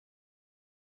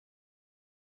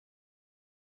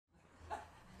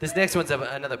This next one's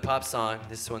another pop song.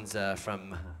 This one's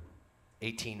from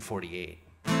 1848.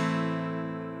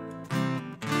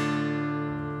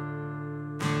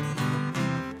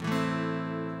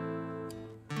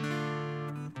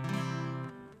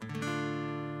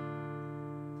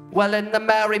 Well, in the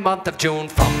merry month of June,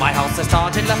 from my house I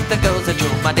started, left the girls a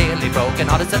room. My nearly broken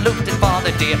hearted saluted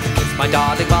father dear. Kissed my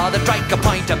darling mother, drank a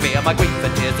pint of beer. My grief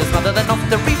and tears is smothered enough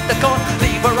to reap the corn.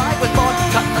 Leave where I was born,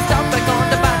 cut the stump back on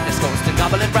the madness coast, and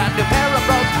Dublin, brand new pair of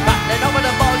roads, rattling over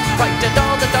the boys, frightened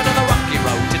all the done on the rocky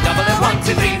road to Dublin. 1,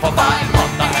 2, 3, 4, 5,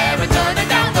 on the hair and turning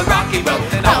down the rocky road,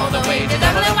 and all the way to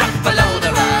Dublin, whack below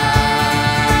the road.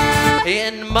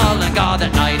 In Mullingar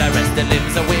that night I rested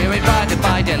limbs so weary, blinded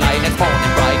by delight. It's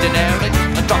morning bright and early,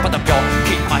 a drop of the pure,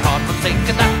 keep my heart from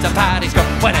sinking, that's a paddy's girl.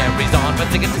 When Harry's on, we're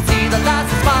singing to see the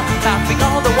lasses smile, laughing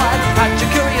all the while at your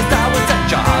curious hour, set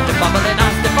your heart to bubbling,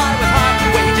 asked if I was hard.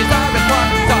 Wages I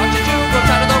require, Sergeant Jugos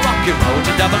out of the rocky road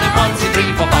to Dublin. 1, 2,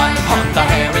 3, 4, 5, on the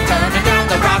hair and turning down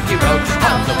the rocky road,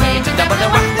 on the way to Dublin,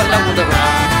 whack below the road.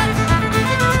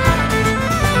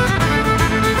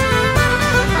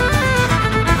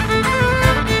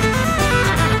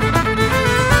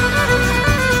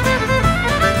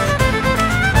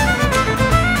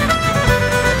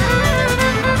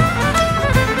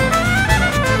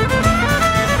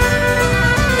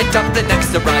 Dublin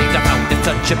next to ride, I found it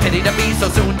such a pity to be so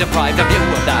soon deprived of view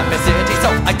of that city. So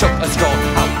I took a stroll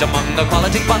out among the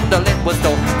quality bundle it was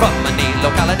stole from many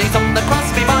localities on the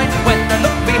cross me mind. When I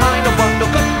looked behind, I wonder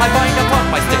could I find upon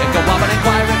my stick a woman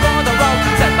inquiring for the road.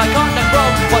 Said my conduct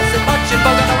road wasn't much in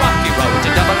vogue on a rocky road to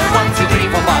Dublin. 1, 2, 3,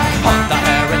 4, 5, on the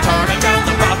hair and turning down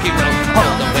the rocky road,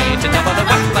 all the way to Dublin,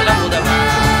 whack below the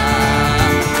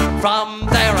road.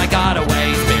 From there I got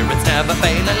away, spirits never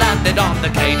fail, and landed on the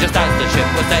quay just as the ship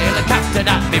was sailing. Captain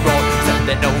at me roared, said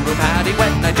there no room Paddy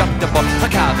when I jumped aboard a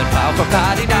cabin plough for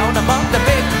Paddy down among the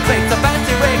big plates of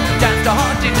fancy rig. Danced a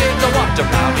hearty jig, the water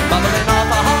round me bubbling off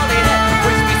a holly head.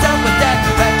 Wished myself was dead,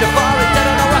 went too far instead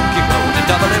on a rocky road in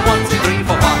Dublin. 1, 2, 3,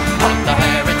 4, 5, on the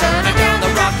hair and turning down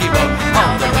the rocky road,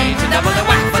 all the way to Dublin,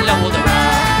 whack below the road.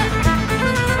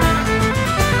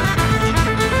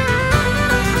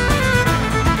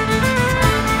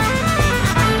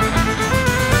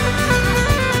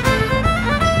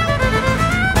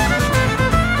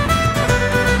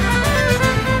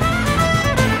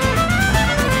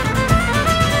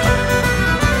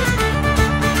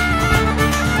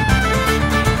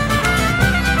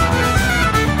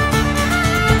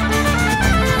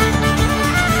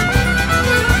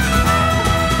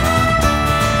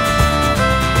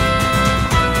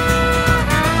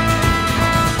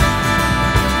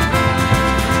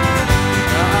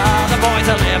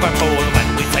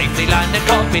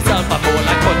 Myself a fool,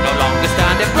 I could no longer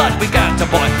stand it. Blood began to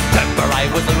boil, temper I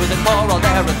was losing, moral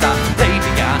there and that. They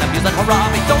began abusing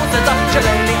harassing doses of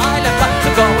Shillelagh Island black.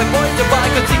 So going boys if I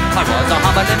could see, I was a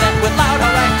hobbling it with loud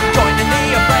hooray, joining the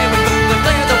affray with good to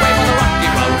clear the way for the rocky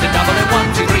road to Dublin.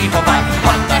 1, 2, 3, 4,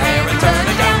 5, on the hair and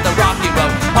turning down the rocky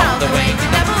road, all the way to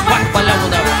Dublin, whack below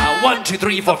the road. 1, 2,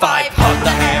 3, 4, 5, on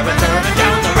the hair and